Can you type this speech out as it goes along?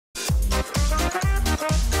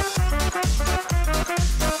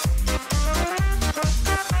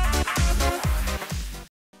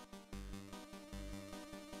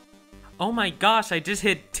Oh my gosh, I just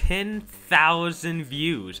hit 10,000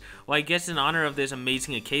 views. Well, I guess in honor of this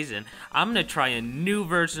amazing occasion, I'm gonna try a new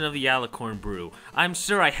version of the Alicorn brew. I'm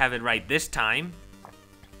sure I have it right this time.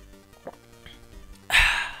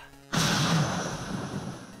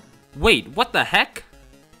 Wait, what the heck?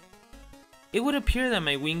 It would appear that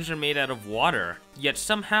my wings are made out of water, yet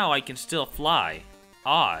somehow I can still fly.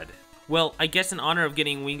 Odd. Well, I guess in honor of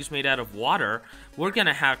getting wings made out of water, we're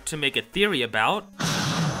gonna have to make a theory about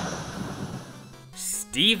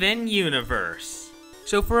Steven Universe.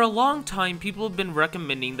 So for a long time, people have been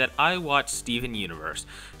recommending that I watch Steven Universe,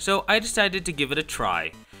 so I decided to give it a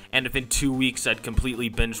try, and within 2 weeks I'd completely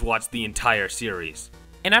binge-watched the entire series.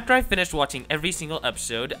 And after I finished watching every single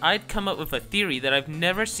episode, I'd come up with a theory that I've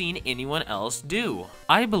never seen anyone else do.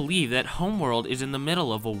 I believe that Homeworld is in the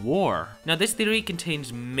middle of a war. Now this theory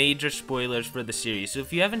contains major spoilers for the series, so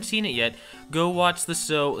if you haven't seen it yet, go watch the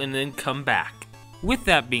show and then come back. With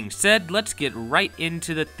that being said, let's get right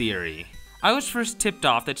into the theory. I was first tipped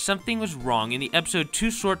off that something was wrong in the episode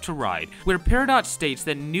Too Short to Ride, where Peridot states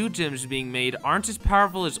that new gems being made aren't as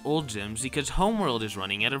powerful as old gems because Homeworld is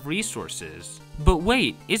running out of resources. But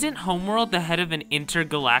wait, isn't Homeworld the head of an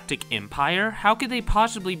intergalactic empire? How could they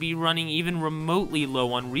possibly be running even remotely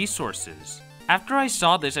low on resources? After I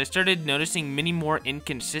saw this, I started noticing many more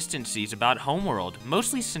inconsistencies about Homeworld,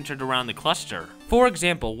 mostly centered around the cluster. For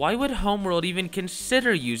example, why would Homeworld even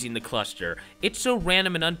consider using the cluster? It's so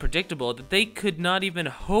random and unpredictable that they could not even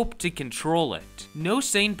hope to control it. No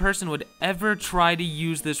sane person would ever try to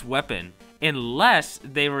use this weapon, unless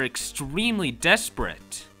they were extremely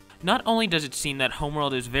desperate. Not only does it seem that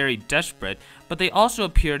Homeworld is very desperate, but they also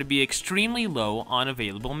appear to be extremely low on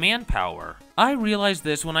available manpower. I realized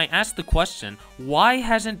this when I asked the question, why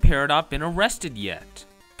hasn't Peridot been arrested yet?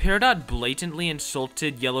 Peridot blatantly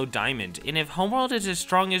insulted Yellow Diamond, and if Homeworld is as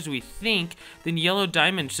strong as we think, then Yellow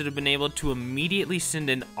Diamond should have been able to immediately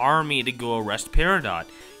send an army to go arrest Peridot,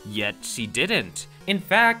 yet she didn't. In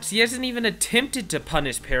fact, she hasn't even attempted to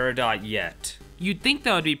punish Peridot yet. You'd think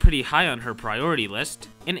that would be pretty high on her priority list.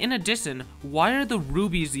 And in addition, why are the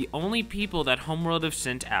Rubies the only people that Homeworld have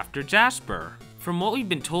sent after Jasper? From what we've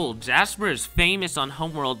been told, Jasper is famous on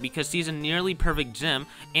Homeworld because he's a nearly perfect gem,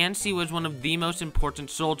 and she was one of the most important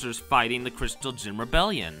soldiers fighting the Crystal Gem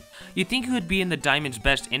Rebellion. You'd think it would be in the Diamond's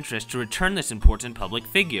best interest to return this important public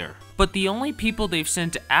figure. But the only people they've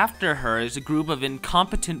sent after her is a group of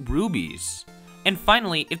incompetent Rubies. And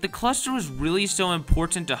finally, if the cluster was really so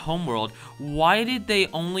important to Homeworld, why did they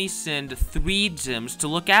only send 3 gems to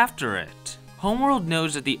look after it? Homeworld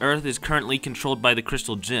knows that the Earth is currently controlled by the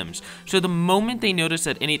Crystal Gems, so the moment they noticed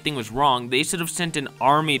that anything was wrong, they should have sent an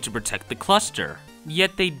army to protect the cluster.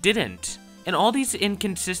 Yet they didn't. And all these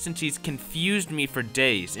inconsistencies confused me for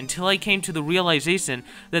days, until I came to the realization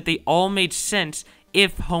that they all made sense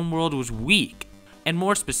if Homeworld was weak. And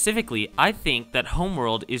more specifically, I think that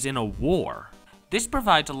Homeworld is in a war. This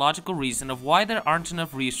provides a logical reason of why there aren't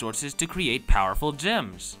enough resources to create powerful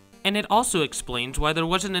gems. And it also explains why there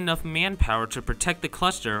wasn't enough manpower to protect the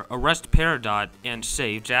cluster, arrest Peridot, and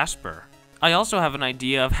save Jasper. I also have an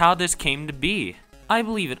idea of how this came to be. I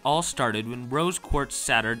believe it all started when Rose Quartz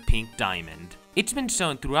shattered Pink Diamond. It's been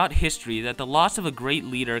shown throughout history that the loss of a great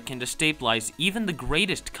leader can destabilize even the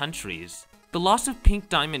greatest countries. The loss of Pink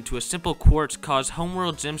Diamond to a simple quartz caused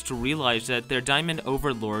Homeworld gems to realize that their diamond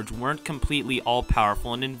overlords weren't completely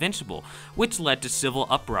all-powerful and invincible, which led to civil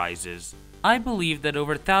uprises. I believe that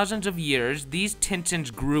over thousands of years, these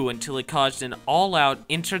tensions grew until it caused an all-out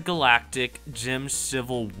intergalactic gem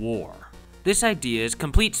civil war. This idea is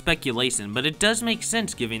complete speculation, but it does make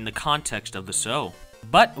sense given the context of the show.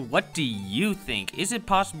 But what do you think? Is it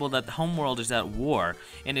possible that the Homeworld is at war?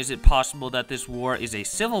 And is it possible that this war is a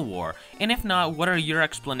civil war? And if not, what are your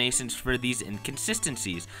explanations for these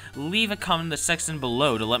inconsistencies? Leave a comment in the section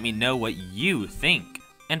below to let me know what you think.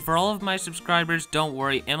 And for all of my subscribers, don't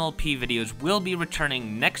worry, MLP videos will be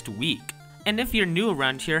returning next week. And if you're new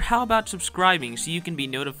around here, how about subscribing so you can be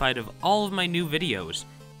notified of all of my new videos?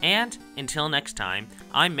 And until next time,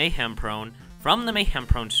 I'm MayhemProne from the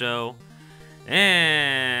MayhemProne Show. And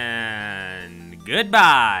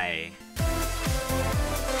goodbye.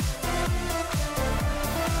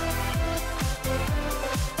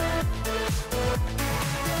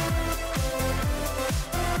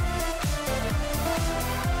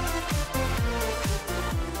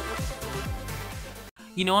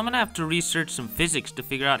 You know, I'm gonna have to research some physics to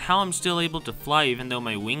figure out how I'm still able to fly even though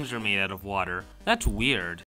my wings are made out of water. That's weird.